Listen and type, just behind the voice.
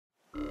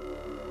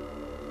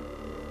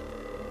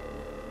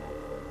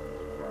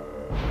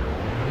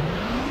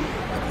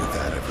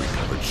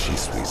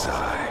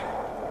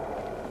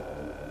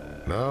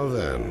Now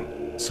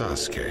then,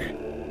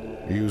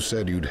 Sasuke, you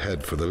said you'd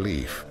head for the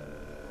leaf.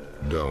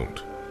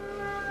 Don't.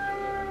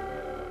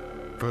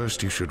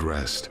 First, you should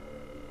rest.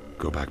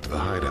 Go back to the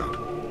hideout.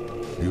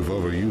 You've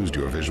overused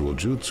your visual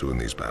jutsu in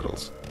these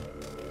battles.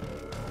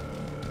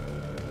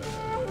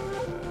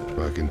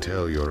 I can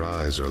tell your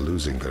eyes are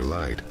losing their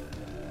light.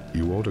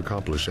 You won't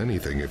accomplish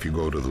anything if you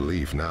go to the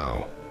leaf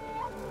now.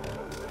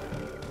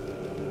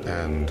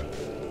 And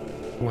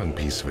one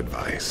piece of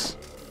advice.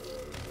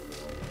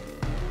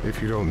 If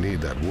you don't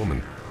need that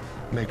woman,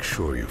 make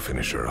sure you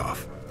finish her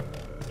off.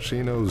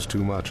 She knows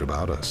too much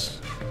about us.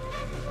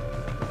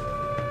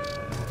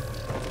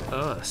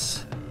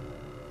 Us?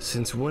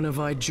 Since when have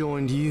I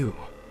joined you?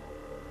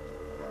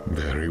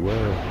 Very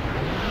well.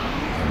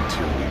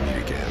 Until we meet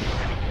again.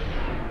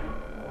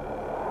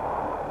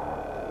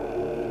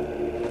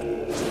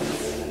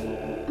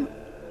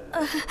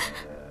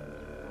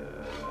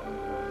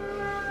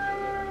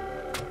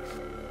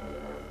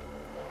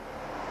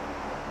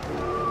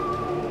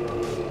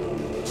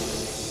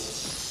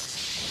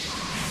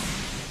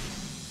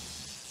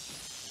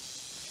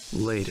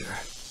 Later.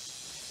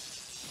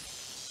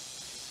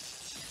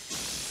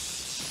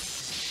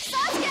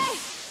 Sasuke!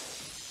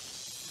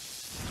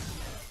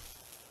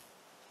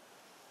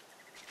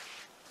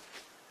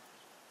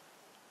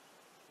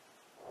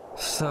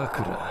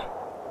 Sakura.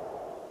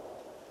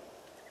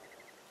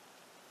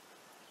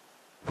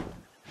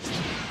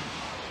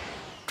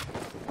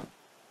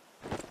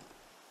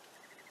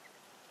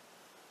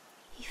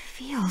 He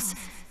feels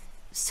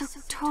so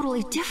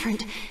totally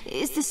different.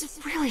 Is this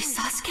really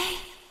Sasuke?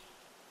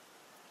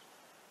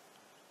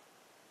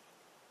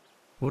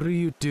 What are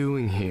you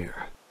doing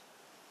here?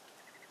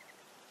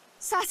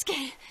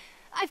 Sasuke,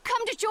 I've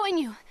come to join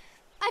you.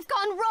 I've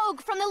gone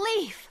rogue from the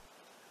leaf.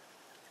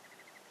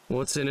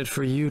 What's in it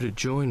for you to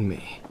join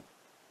me?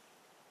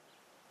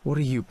 What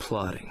are you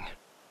plotting?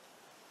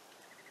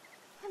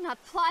 I'm not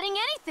plotting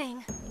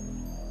anything.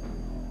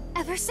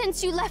 Ever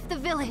since you left the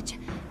village,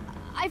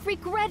 I've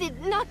regretted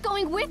not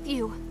going with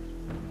you.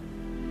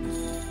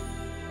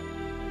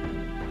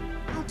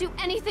 I'll do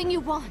anything you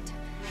want.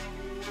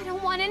 I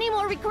don't want any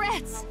more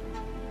regrets.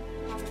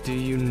 Do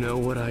you know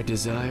what I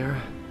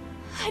desire?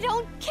 I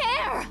don't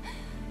care!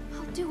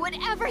 I'll do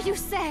whatever you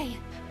say.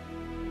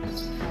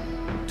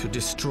 To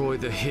destroy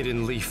the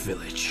Hidden Leaf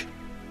Village.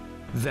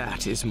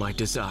 That is my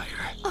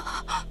desire.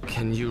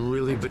 Can you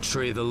really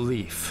betray the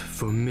leaf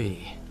for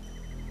me?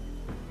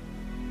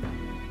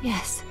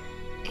 Yes,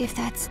 if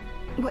that's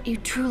what you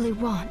truly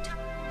want.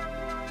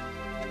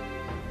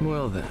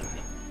 Well then,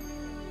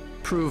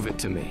 prove it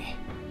to me.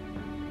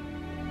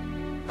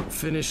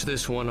 Finish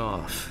this one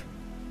off.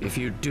 If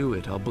you do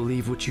it, I'll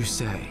believe what you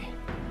say.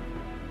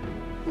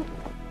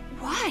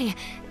 Why?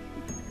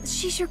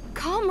 She's your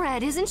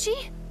comrade, isn't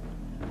she?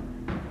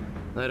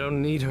 I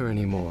don't need her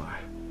anymore.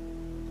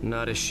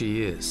 Not as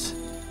she is.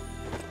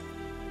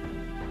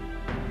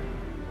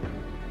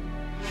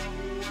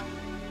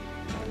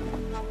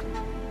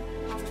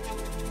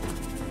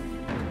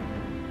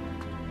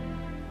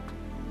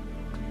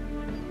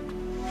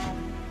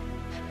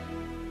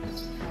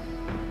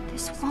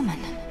 This woman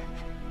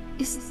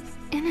is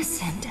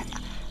innocent.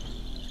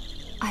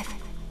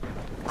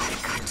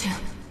 I've got to.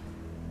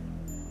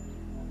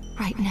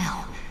 Right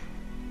now,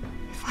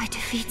 if I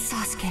defeat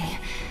Sasuke,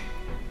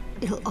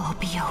 it'll all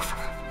be over.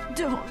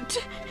 Don't.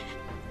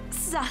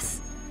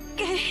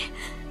 Sasuke.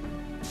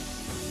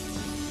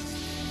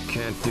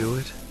 Can't do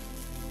it?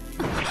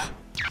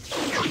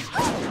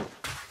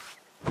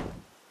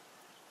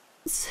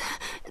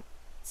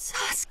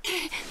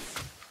 Sasuke.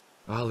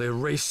 I'll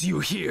erase you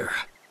here.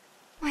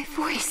 My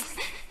voice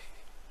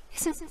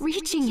isn't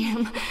reaching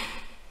him.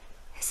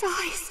 His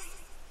eyes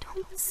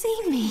don't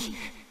see me.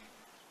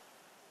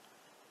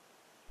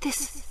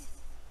 This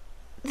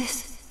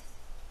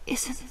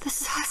isn't the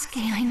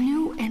Sasuke I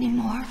knew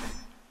anymore.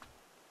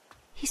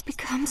 He's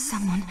become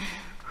someone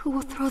who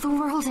will throw the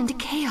world into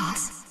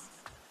chaos.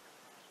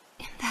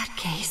 In that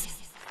case,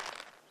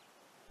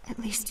 at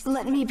least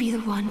let me be the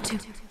one to...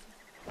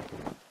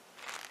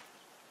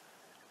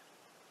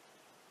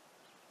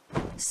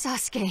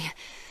 Sasuke,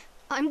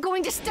 I'm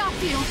going to stop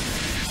you!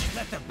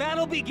 Let the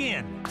battle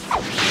begin!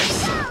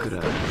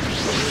 Sakura,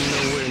 you're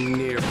nowhere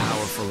near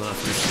powerful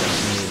enough to stop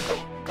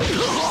me.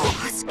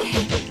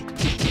 Sasuke...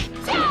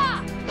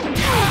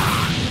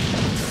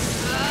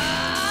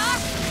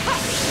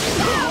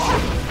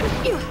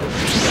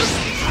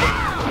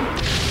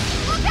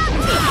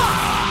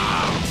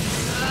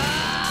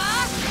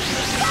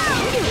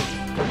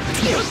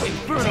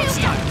 Inferno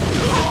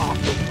style!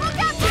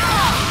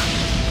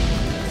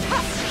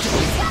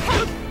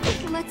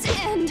 Let's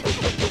end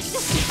this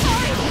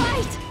sorry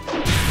fight!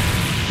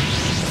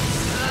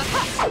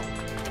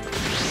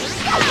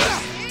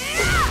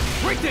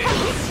 Right there!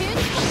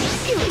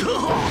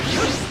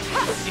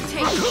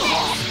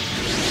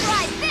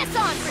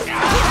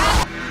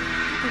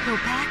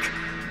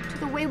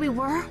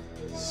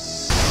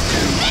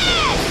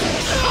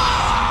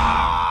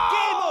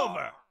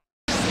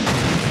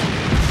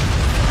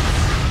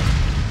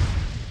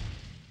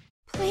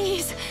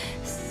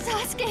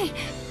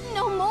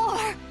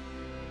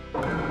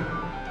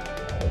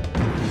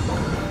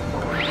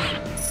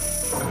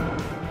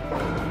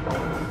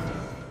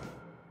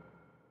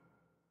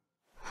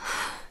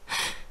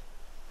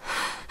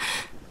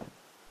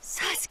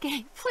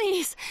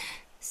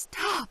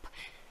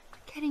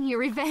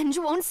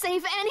 revenge won't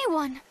save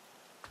anyone.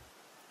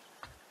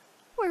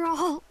 We're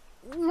all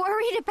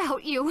worried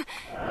about you. We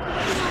all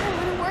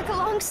want to work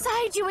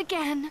alongside you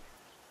again.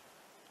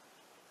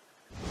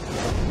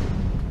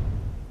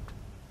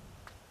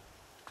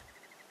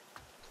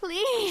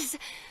 Please,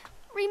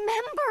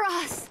 remember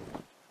us.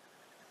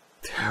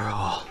 They're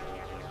all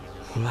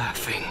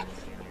laughing.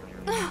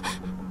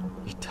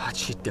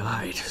 Itachi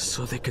died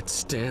so they could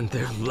stand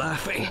there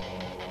laughing.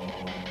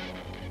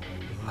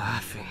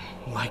 Laughing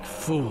like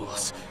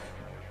fools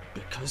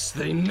because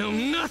they know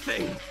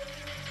nothing.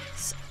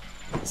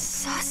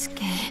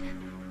 Sasuke.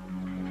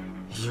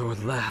 Your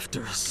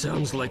laughter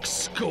sounds like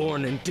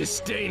scorn and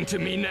disdain to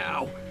me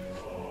now.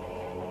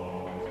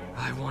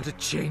 I want to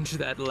change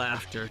that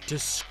laughter to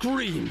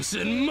screams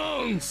and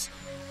moans.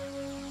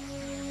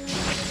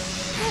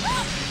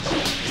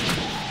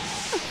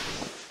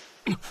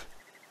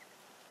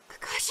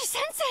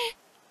 Kakashi-sensei!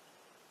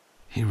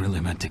 He really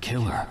meant to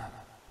kill her.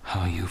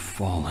 How you've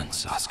fallen,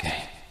 Sasuke.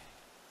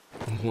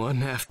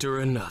 One after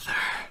another.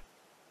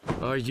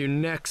 Are you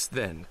next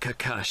then,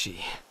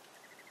 Kakashi?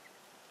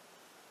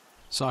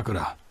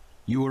 Sakura,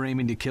 you were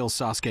aiming to kill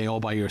Sasuke all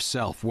by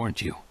yourself,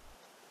 weren't you?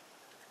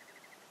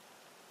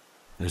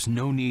 There's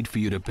no need for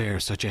you to bear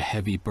such a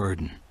heavy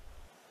burden.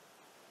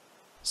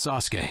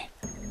 Sasuke,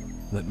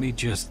 let me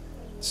just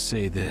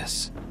say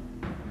this.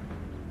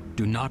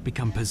 Do not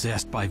become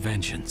possessed by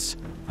vengeance.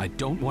 I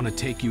don't want to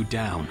take you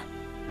down.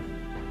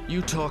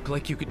 You talk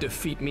like you could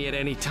defeat me at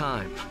any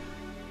time.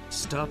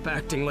 Stop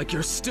acting like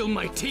you're still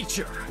my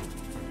teacher.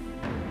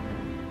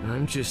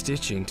 I'm just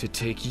itching to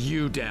take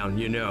you down,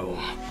 you know.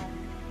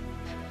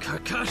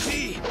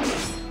 Kakashi!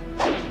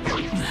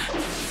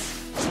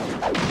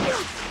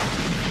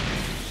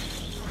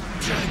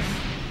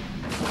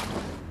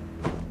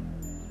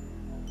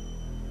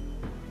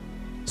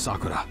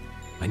 Sakura,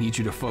 I need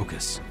you to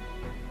focus.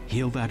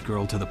 Heal that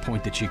girl to the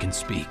point that she can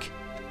speak.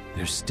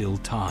 There's still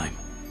time.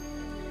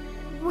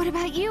 What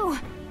about you?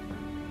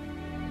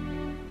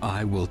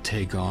 I will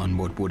take on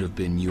what would have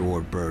been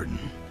your burden.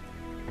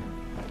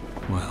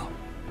 Well,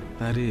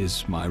 that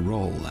is my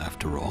role,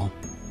 after all.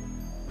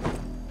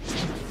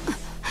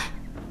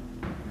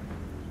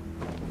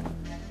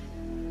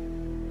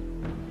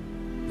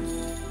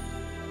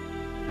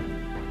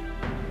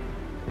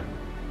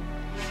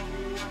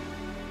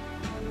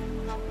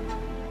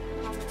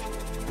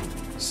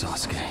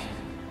 Sasuke.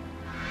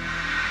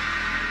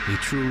 He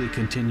truly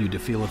continued to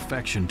feel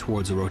affection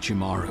towards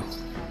Orochimaru,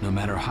 no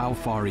matter how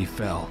far he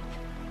fell.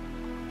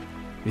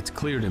 It's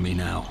clear to me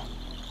now.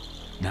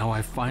 Now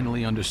I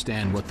finally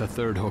understand what the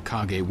third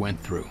Hokage went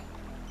through.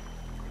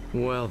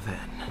 Well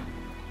then,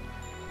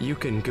 you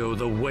can go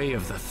the way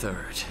of the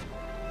third.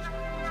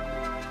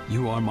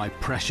 You are my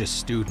precious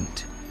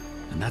student,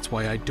 and that's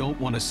why I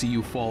don't want to see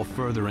you fall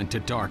further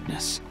into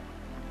darkness.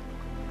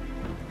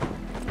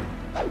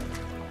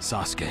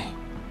 Sasuke,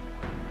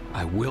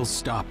 I will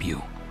stop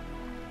you,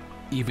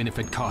 even if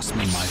it costs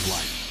me my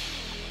life.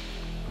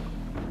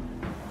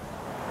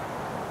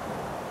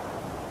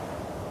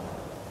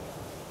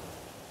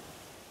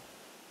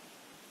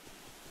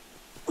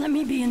 Let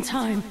me be in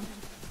time.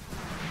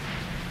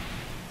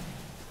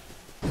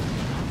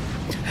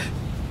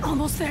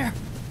 Almost there.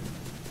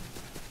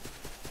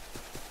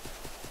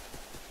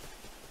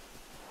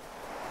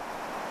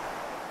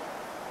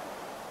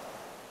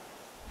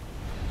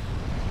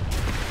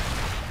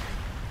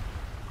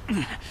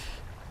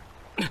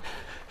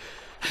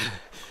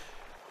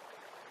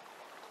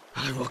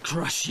 I will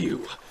crush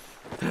you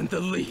and the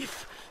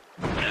leaf.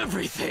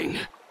 Everything.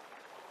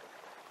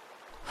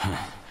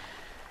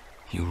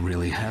 You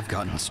really have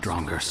gotten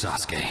stronger,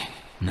 Sasuke.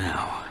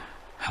 Now,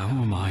 how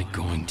am I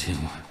going to...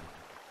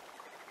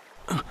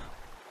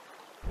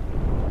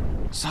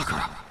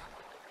 Sakura!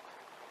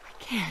 I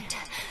can't.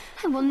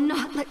 I will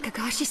not let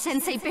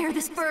Kakashi-sensei bear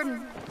this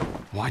burden.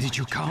 Why did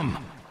you come?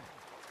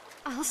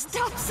 I'll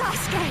stop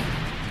Sasuke!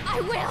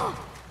 I will!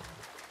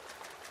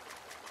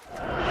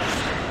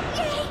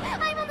 Yay!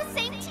 I'm on the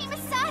same team as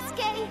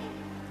Sasuke!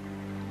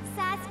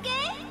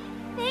 Sasuke?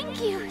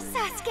 Thank you,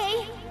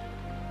 Sasuke.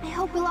 I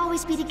hope we'll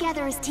always be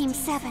together as Team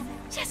 7.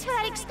 Just what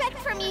I'd expect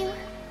from you.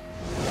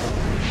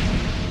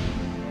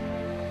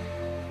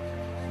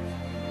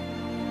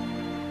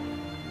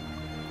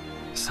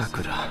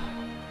 Sakura,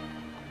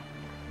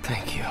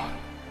 thank you.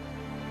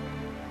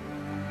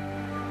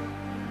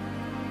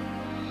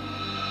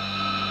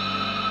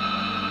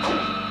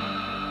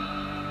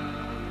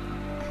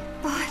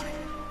 But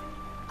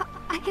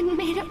I had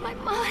made up my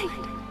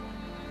mind.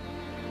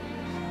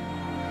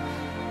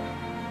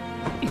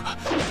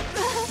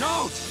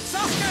 No!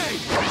 Sasuke!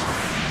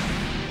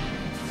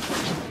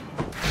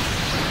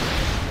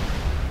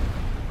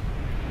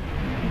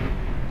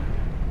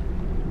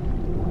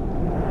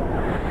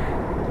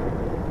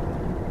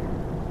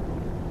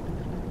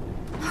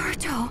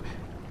 Naruto.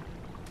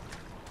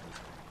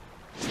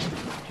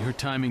 Your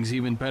timing's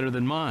even better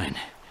than mine.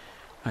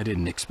 I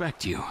didn't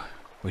expect you,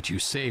 but you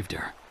saved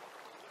her.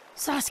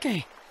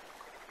 Sasuke,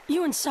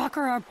 you and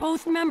Sakura are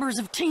both members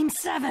of Team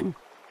 7.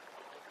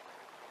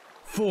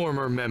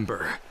 Former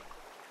member.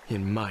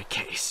 in my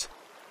case.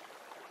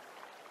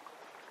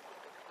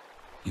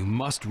 You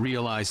must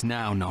realize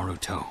now,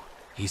 Naruto.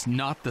 He's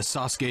not the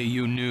Sasuke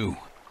you knew.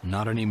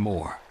 Not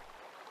anymore.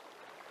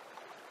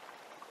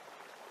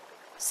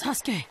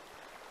 Sasuke,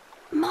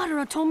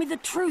 Madara told me the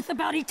truth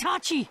about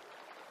Itachi.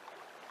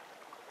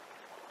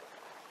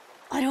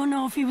 I don't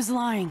know if he was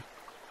lying,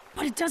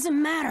 but it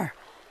doesn't matter.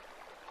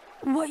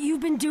 What you've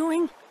been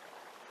doing,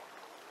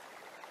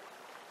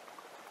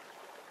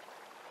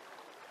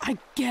 I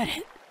get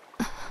it.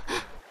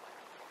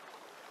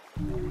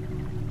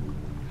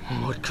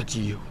 What could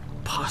you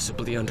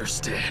possibly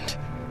understand?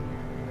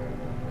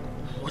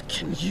 What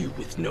can you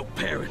with no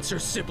parents or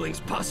siblings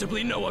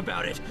possibly know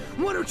about it?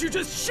 Why don't you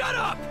just shut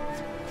up?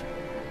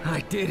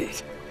 I did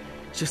it.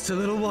 Just a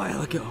little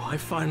while ago, I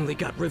finally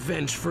got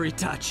revenge for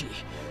Itachi.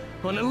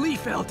 On a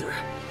Leaf Elder,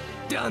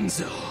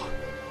 Danzo.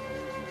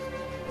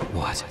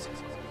 What?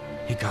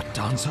 He got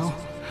Danzo?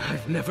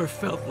 I've never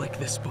felt like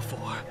this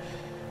before.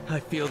 I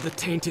feel the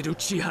tainted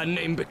Uchiha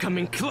name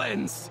becoming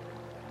cleansed.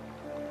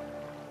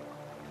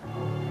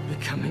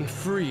 Becoming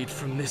freed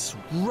from this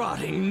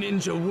rotting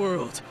ninja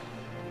world.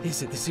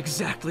 Isn't this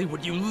exactly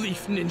what you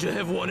Leaf Ninja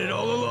have wanted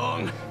all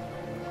along?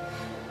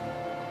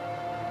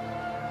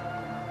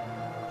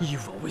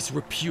 You've always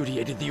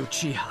repudiated the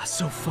Uchiha,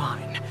 so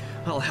fine.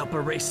 I'll help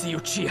erase the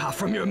Uchiha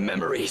from your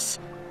memories.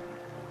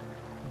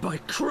 By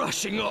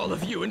crushing all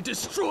of you and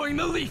destroying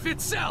the Leaf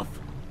itself!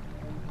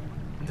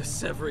 The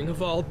severing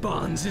of all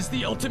bonds is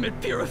the ultimate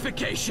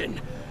purification,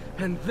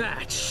 and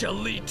that shall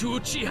lead to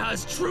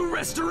Uchiha's true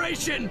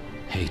restoration!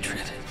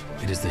 Hatred.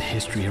 It is the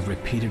history of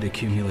repeated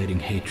accumulating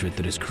hatred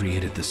that has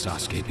created the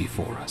Sasuke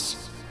before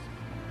us.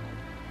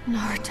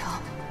 Naruto.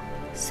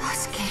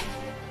 Sasuke.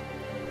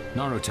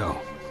 Naruto,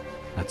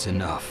 that's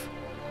enough.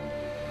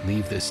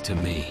 Leave this to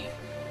me.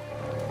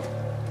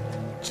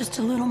 Just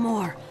a little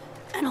more,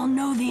 and I'll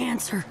know the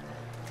answer.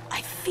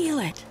 I feel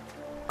it.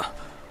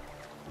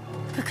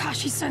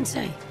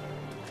 Kakashi-sensei,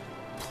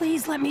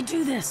 please let me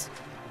do this.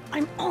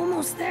 I'm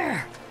almost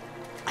there.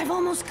 I've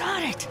almost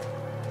got it.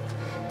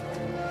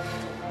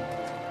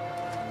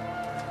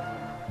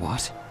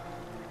 What?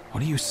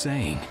 What are you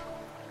saying?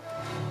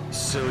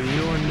 So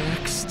you're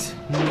next,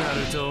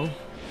 Naruto.